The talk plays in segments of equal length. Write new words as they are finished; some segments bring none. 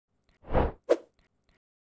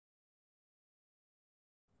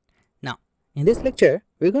In this lecture,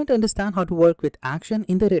 we're going to understand how to work with action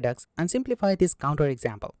in the Redux and simplify this counter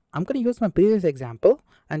example. I'm going to use my previous example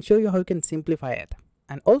and show you how you can simplify it.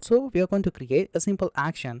 And also, we are going to create a simple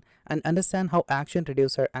action and understand how action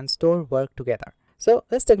reducer and store work together. So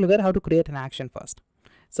let's take a look at how to create an action first.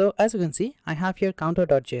 So as you can see, I have here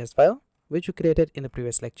counter.js file, which we created in the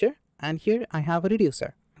previous lecture. And here I have a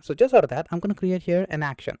reducer. So just out of that, I'm going to create here an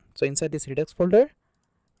action. So inside this Redux folder,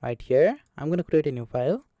 right here, I'm going to create a new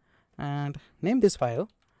file and name this file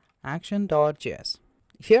action.js.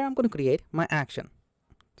 Here I'm going to create my action.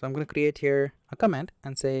 So I'm going to create here a comment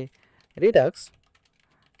and say Redux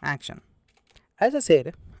action. As I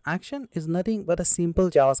said, action is nothing but a simple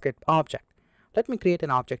JavaScript object. Let me create an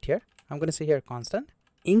object here. I'm going to say here constant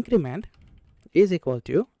increment is equal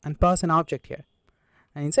to and pass an object here.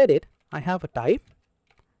 And inside it, I have a type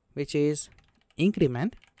which is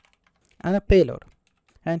increment and a payload.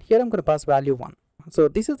 And here I'm going to pass value 1. So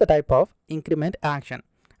this is the type of increment action.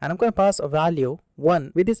 And I'm going to pass a value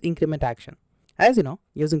 1 with this increment action. As you know,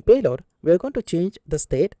 using payload, we are going to change the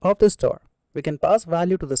state of the store. We can pass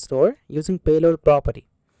value to the store using payload property.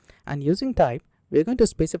 And using type, we are going to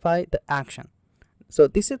specify the action. So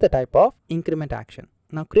this is the type of increment action.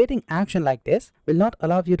 Now creating action like this will not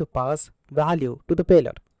allow you to pass value to the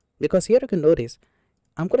payload. Because here you can notice,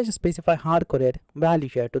 I'm going to just specify hard-coded value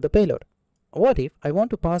here to the payload. What if I want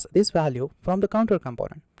to pass this value from the counter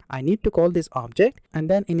component? I need to call this object and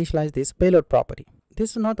then initialize this payload property.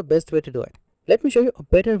 This is not the best way to do it. Let me show you a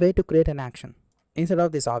better way to create an action. Instead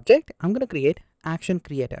of this object, I'm going to create action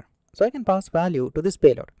creator. So I can pass value to this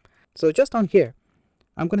payload. So just on here,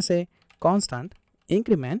 I'm going to say constant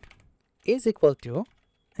increment is equal to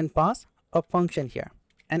and pass a function here,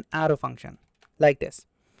 an arrow function like this.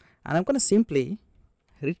 And I'm going to simply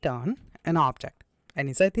return an object. And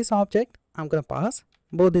inside this object, I'm going to pass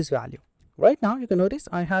both this value. Right now, you can notice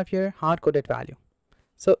I have here hard-coded value.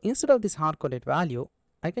 So instead of this hard-coded value,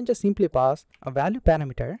 I can just simply pass a value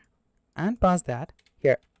parameter and pass that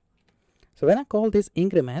here. So when I call this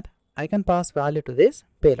increment, I can pass value to this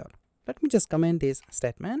payload. Let me just comment this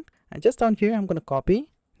statement. And just down here, I'm going to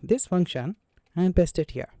copy this function and paste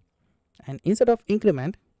it here. And instead of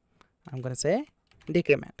increment, I'm going to say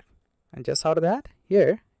decrement. And just out of that,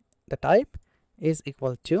 here, the type is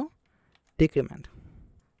equal to decrement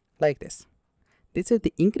like this. This is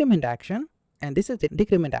the increment action and this is the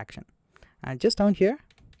decrement action. And just down here,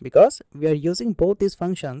 because we are using both these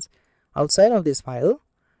functions outside of this file,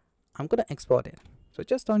 I'm going to export it. So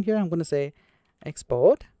just down here, I'm going to say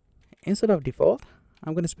export. Instead of default,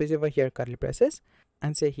 I'm going to specify here curly braces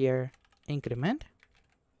and say here increment,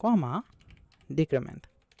 comma, decrement.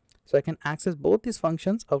 So I can access both these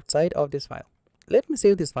functions outside of this file. Let me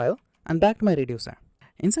save this file and back to my reducer.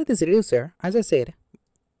 Inside this reducer, as I said,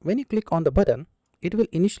 when you click on the button, it will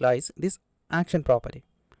initialize this action property.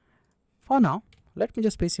 For now, let me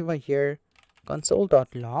just specify here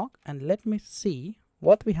console.log and let me see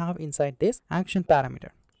what we have inside this action parameter.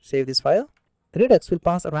 Save this file. Redux will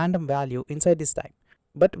pass a random value inside this type.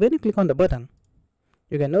 But when you click on the button,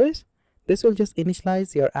 you can notice this will just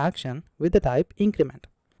initialize your action with the type increment.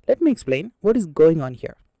 Let me explain what is going on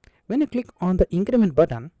here. When you click on the increment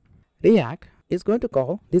button, React is going to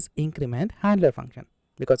call this increment handler function,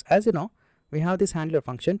 because as you know, we have this handler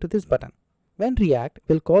function to this button. When React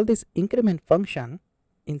will call this increment function,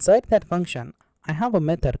 inside that function, I have a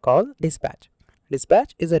method called dispatch.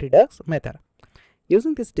 Dispatch is a Redux method.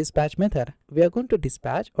 Using this dispatch method, we are going to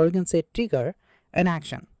dispatch, or you can say trigger, an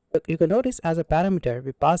action. You can notice as a parameter,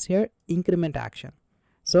 we pass here increment action.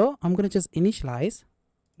 So I'm going to just initialize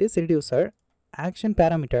this reducer action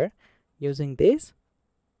parameter using this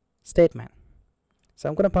statement. So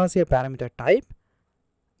I'm going to pass here parameter type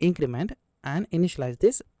increment and initialize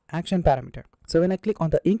this action parameter. So when I click on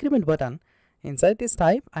the increment button, inside this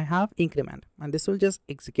type, I have increment and this will just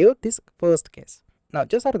execute this first case. Now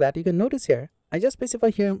just out of that, you can notice here, I just specify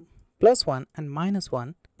here +1 and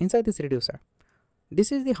 -1 inside this reducer.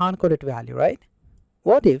 This is the hard-coded value, right?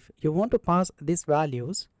 What if you want to pass these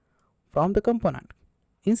values from the component?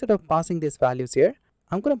 Instead of passing these values here,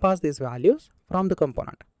 I'm going to pass these values from the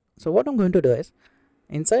component. So what I'm going to do is,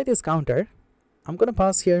 inside this counter, I'm going to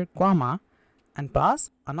pass here comma and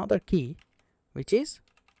pass another key, which is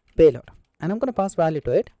payload. And I'm going to pass value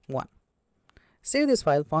to it 1. Save this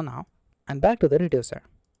file for now and back to the reducer.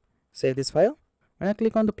 Save this file. When I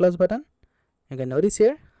click on the plus button, you can notice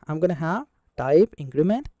here, I'm going to have type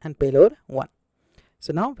increment and payload 1.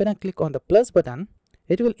 So now when I click on the plus button,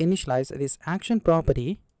 it will initialize this action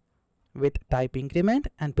property with type increment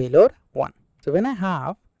and payload 1. So when I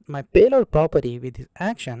have my payload property with this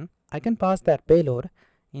action, I can pass that payload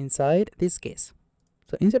inside this case.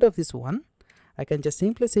 So instead of this 1, I can just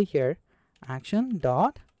simply say here action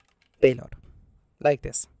dot payload like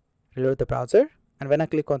this. Reload the browser, and when I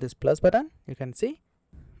click on this plus button, you can see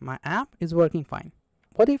my app is working fine.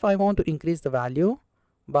 What if I want to increase the value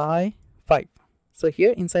by 5? So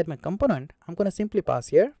here inside my component, I'm going to simply pass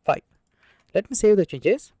here 5. Let me save the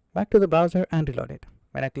changes, back to the browser and reload it.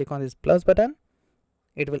 When I click on this plus button,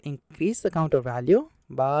 it will increase the counter value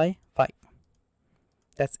by 5.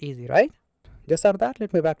 That's easy, right? Just after that,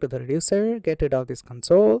 let me back to the reducer, get rid of this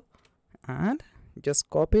console, and just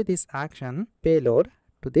copy this action payload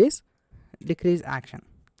to this decrease action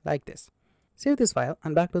like this. Save this file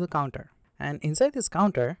and back to the counter. And inside this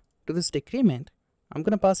counter, to this decrement, I'm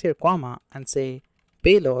going to pass here comma and say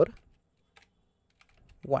payload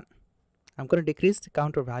 1. I'm going to decrease the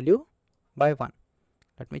counter value by 1.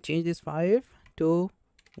 Let me change this 5 to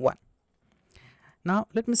 1. Now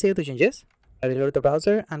let me save the changes. I reload the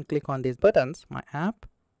browser and click on these buttons. My app,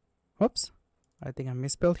 oops, I think I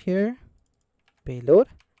misspelled here. Payload,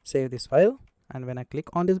 save this file, and when I click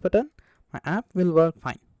on this button, my app will work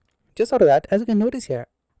fine. Just out of that, as you can notice here,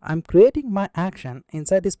 I'm creating my action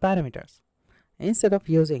inside these parameters instead of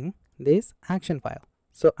using this action file.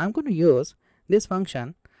 So I'm going to use this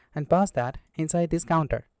function and pass that inside this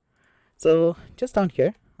counter. So just down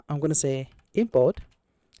here, I'm going to say import.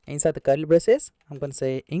 Inside the curly braces, I'm going to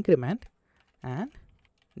say increment and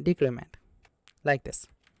decrement like this.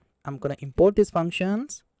 I'm going to import these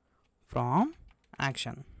functions from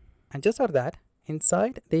action, and just for that,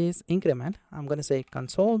 inside this increment, I'm going to say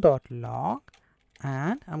console.log,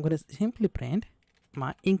 and I'm going to simply print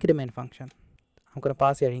my increment function. I'm going to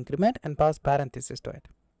pass here increment and pass parenthesis to it.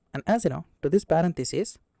 And as you know, to this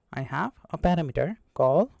parenthesis, I have a parameter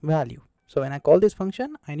called value. So when I call this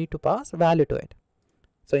function, I need to pass value to it.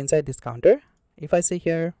 So inside this counter, if I say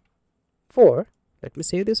here 4, let me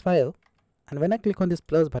save this file, and when I click on this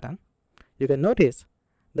plus button, you can notice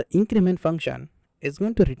the increment function is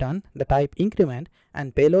going to return the type increment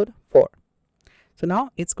and payload 4. So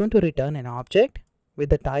now it's going to return an object with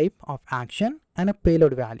the type of action and a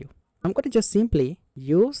payload value. I'm going to just simply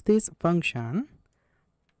use this function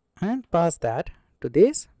and pass that to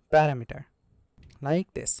this parameter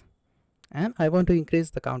like this. And I want to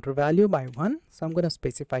increase the counter value by 1, so I'm going to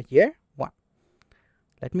specify here 1.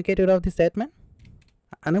 Let me get rid of this statement,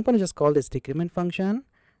 and I'm going to just call this decrement function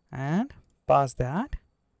and pass that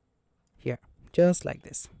here just like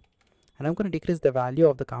this. And I'm going to decrease the value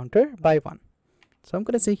of the counter by 1, so I'm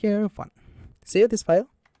going to say here 1. Save this file,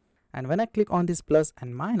 and when I click on this plus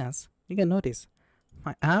and minus, you can notice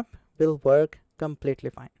my app will work completely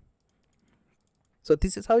fine. So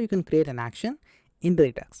this is how you can create an action in the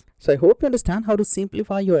Redux. So I hope you understand how to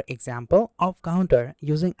simplify your example of counter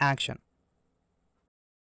using action.